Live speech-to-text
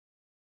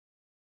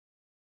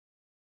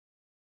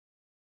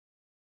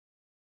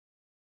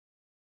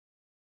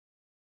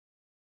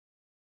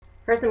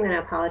First, I'm going to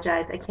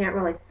apologize. I can't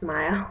really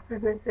smile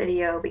in this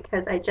video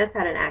because I just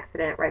had an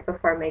accident right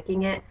before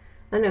making it. I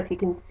don't know if you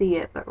can see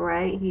it, but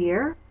right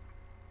here,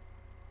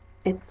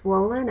 it's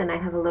swollen and I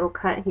have a little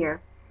cut here.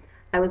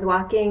 I was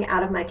walking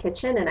out of my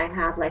kitchen and I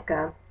have like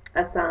a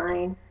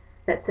sign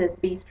that says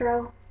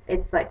bistro.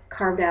 It's like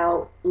carved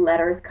out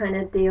letters kind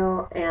of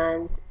deal,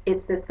 and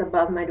it sits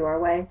above my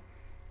doorway.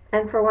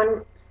 And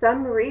for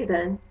some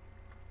reason,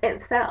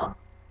 it fell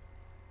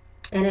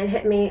and it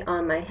hit me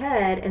on my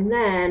head, and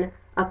then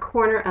a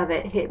corner of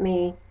it hit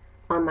me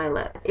on my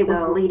lip. It was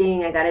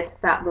bleeding. I got it to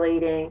stop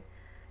bleeding,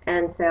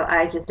 and so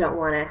I just don't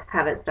want to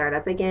have it start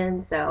up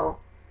again. So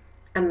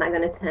I'm not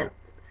going to tempt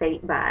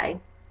fate by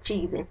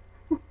cheesing,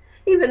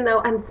 even though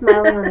I'm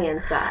smiling on the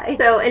inside.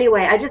 So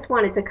anyway, I just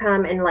wanted to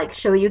come and like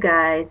show you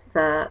guys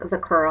the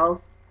curls,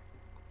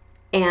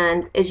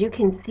 and as you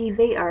can see,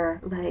 they are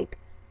like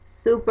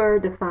super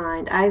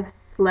defined. I've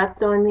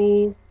slept on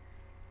these,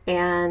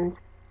 and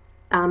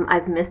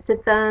I've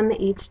misted them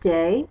each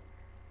day,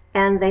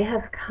 and they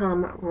have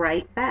come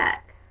right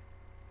back.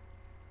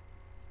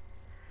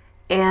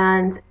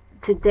 And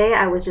today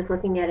I was just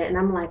looking at it and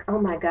I'm like,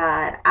 oh my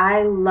God,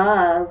 I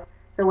love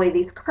the way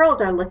these curls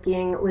are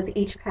looking with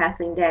each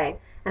passing day.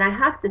 And I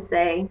have to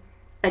say,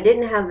 I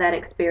didn't have that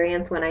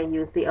experience when I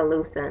used the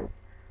Elucence,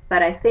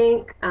 but I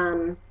think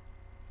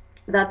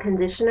the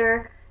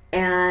conditioner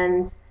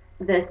and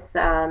the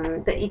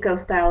Eco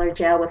Styler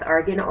gel with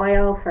argan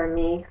oil for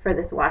me for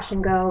this wash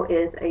and go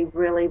is a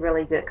really,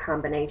 really good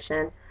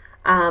combination,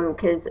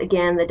 because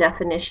again, the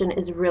definition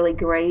is really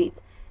great,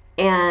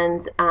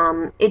 and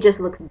it just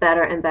looks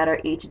better and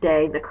better each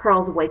day. The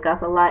curls wake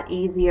up a lot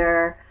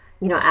easier,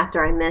 you know,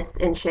 after I mist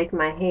and shake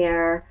my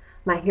hair.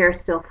 My hair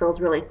still feels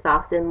really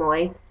soft and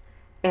moist,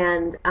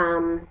 and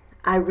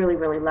I really,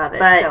 really love it.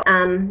 But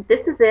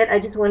this is it. I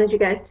just wanted you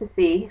guys to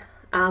see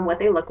what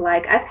they look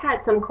like. I've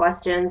had some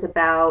questions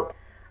about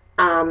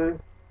my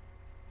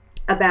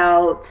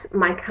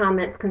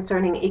comments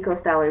concerning Eco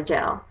Styler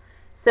gel.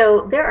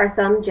 So there are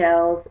some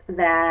gels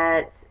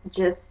that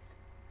just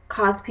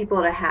cause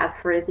people to have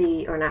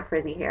frizzy, or not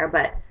frizzy hair,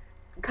 but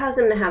cause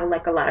them to have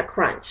like a lot of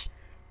crunch.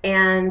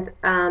 And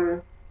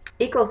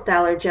Eco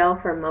Styler gel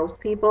for most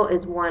people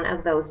is one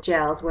of those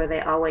gels where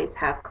they always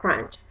have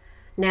crunch.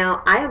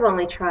 Now, I have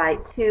only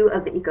tried 2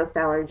 of the Eco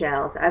Styler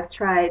gels. I've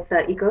tried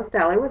the Eco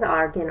Styler with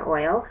argan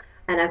oil,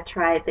 and I've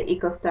tried the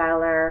Eco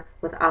Styler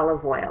with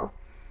olive oil.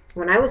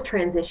 When I was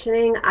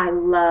transitioning, I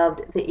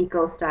loved the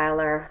Eco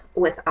Styler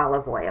with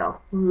olive oil.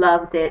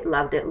 Loved it,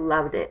 loved it,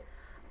 loved it.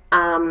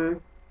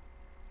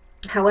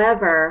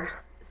 However,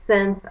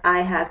 since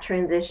I have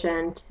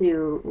transitioned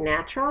to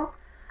natural,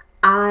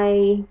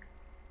 I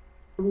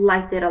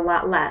liked it a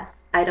lot less.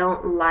 I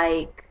don't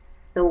like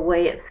the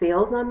way it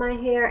feels on my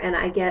hair, and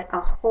I get a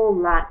whole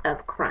lot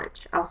of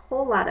crunch, a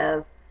whole lot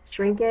of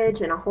shrinkage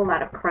and a whole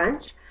lot of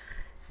crunch.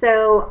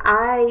 So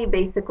I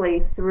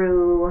basically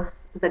threw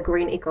the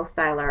green Eco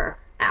Styler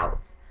out.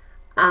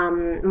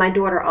 My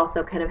daughter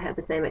also kind of had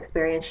the same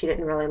experience. She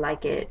didn't really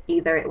like it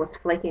either. It was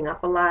flaking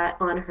up a lot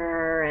on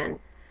her, and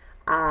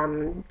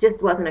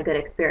just wasn't a good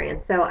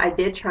experience. So I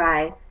did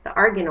try the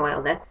argan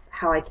oil. That's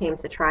how I came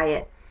to try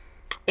it.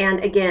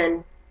 And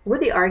again, with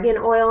the argan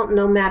oil,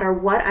 no matter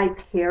what I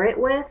pair it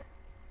with,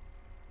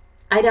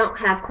 I don't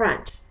have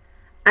crunch.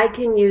 I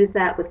can use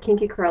that with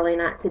Kinky Curly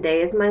Knot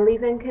Today as my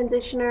leave-in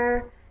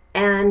conditioner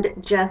and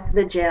just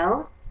the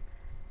gel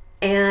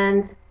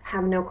and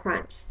have no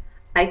crunch.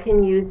 I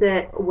can use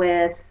it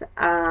with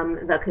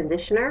the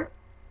conditioner,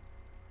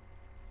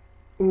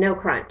 no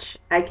crunch.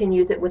 I can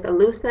use it with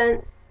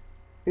Elucence,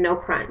 no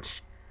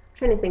crunch. I'm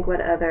trying to think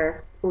what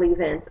other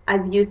leave-ins.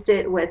 I've used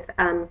it with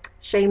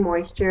Shea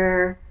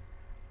Moisture,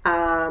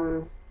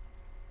 Curl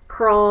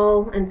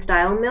and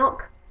Style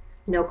Milk,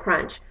 no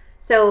crunch.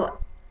 So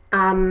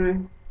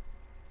I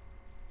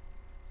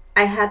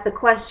had the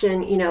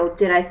question, you know,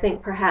 did I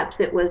think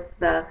perhaps it was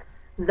the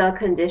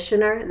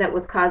conditioner that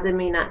was causing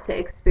me not to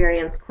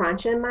experience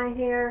crunch in my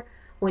hair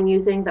when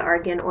using the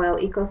Argan Oil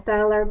Eco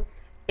Styler?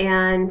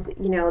 And,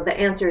 you know, the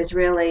answer is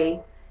really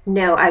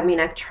no. I mean,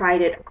 I've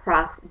tried it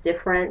across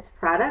different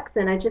products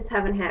and I just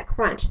haven't had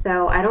crunch.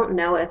 So I don't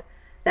know if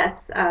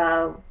that's,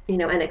 you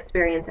know, an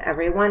experience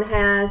everyone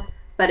has,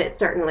 but it's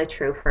certainly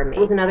true for me.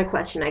 That was another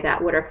question I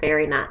got. What are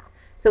fairy knots?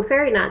 So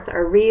fairy knots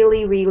are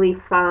really, really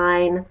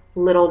fine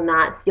little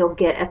knots you'll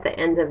get at the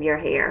ends of your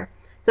hair.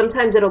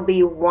 Sometimes it'll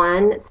be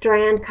one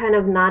strand kind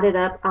of knotted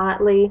up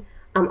oddly.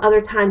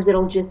 Other times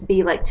it'll just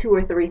be like 2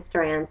 or 3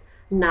 strands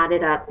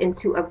knotted up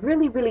into a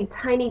really, really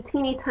tiny,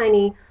 teeny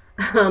tiny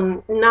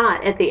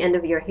knot at the end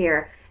of your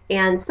hair.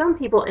 And some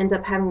people end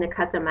up having to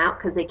cut them out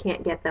because they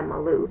can't get them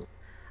loose.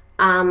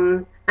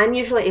 I'm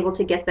usually able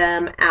to get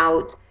them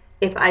out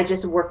if I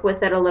just work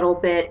with it a little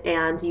bit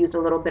and use a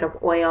little bit of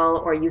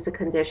oil or use a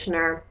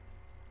conditioner,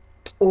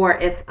 or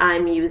if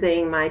I'm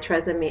using my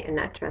Tresemme,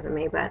 not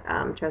Tresemme, but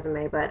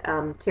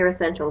Terra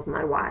Essentials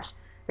Mud Wash.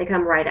 They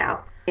come right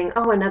out. And,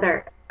 oh,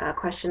 another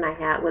question I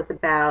had was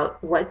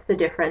about what's the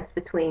difference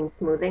between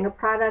smoothing a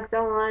product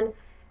on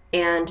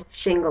and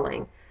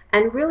shingling.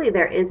 And really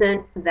there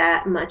isn't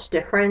that much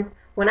difference.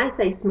 when I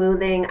say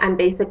smoothing, I'm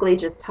basically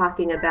just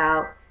talking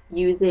about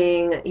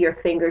using your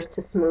fingers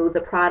to smooth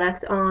the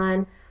product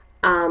on.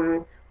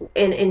 Um,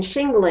 in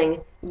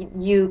shingling,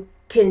 you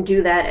can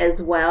do that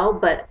as well,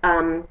 but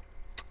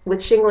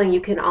with shingling,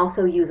 you can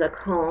also use a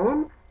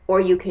comb or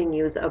you can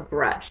use a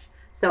brush.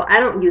 So I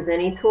don't use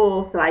any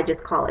tools, so I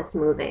just call it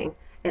smoothing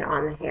it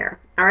on the hair.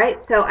 All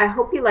right, so I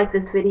hope you like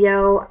this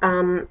video.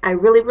 I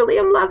really, really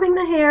am loving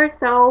the hair,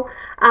 so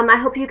I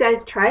hope you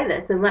guys try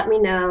this and let me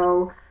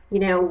know,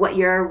 what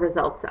your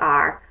results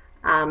are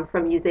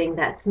from using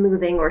that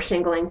smoothing or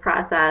shingling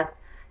process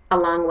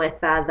along with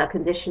the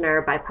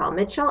conditioner by Paul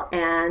Mitchell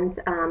and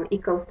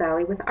Eco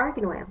Styling with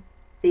Argan Oil.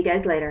 See you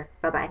guys later.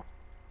 Bye-bye.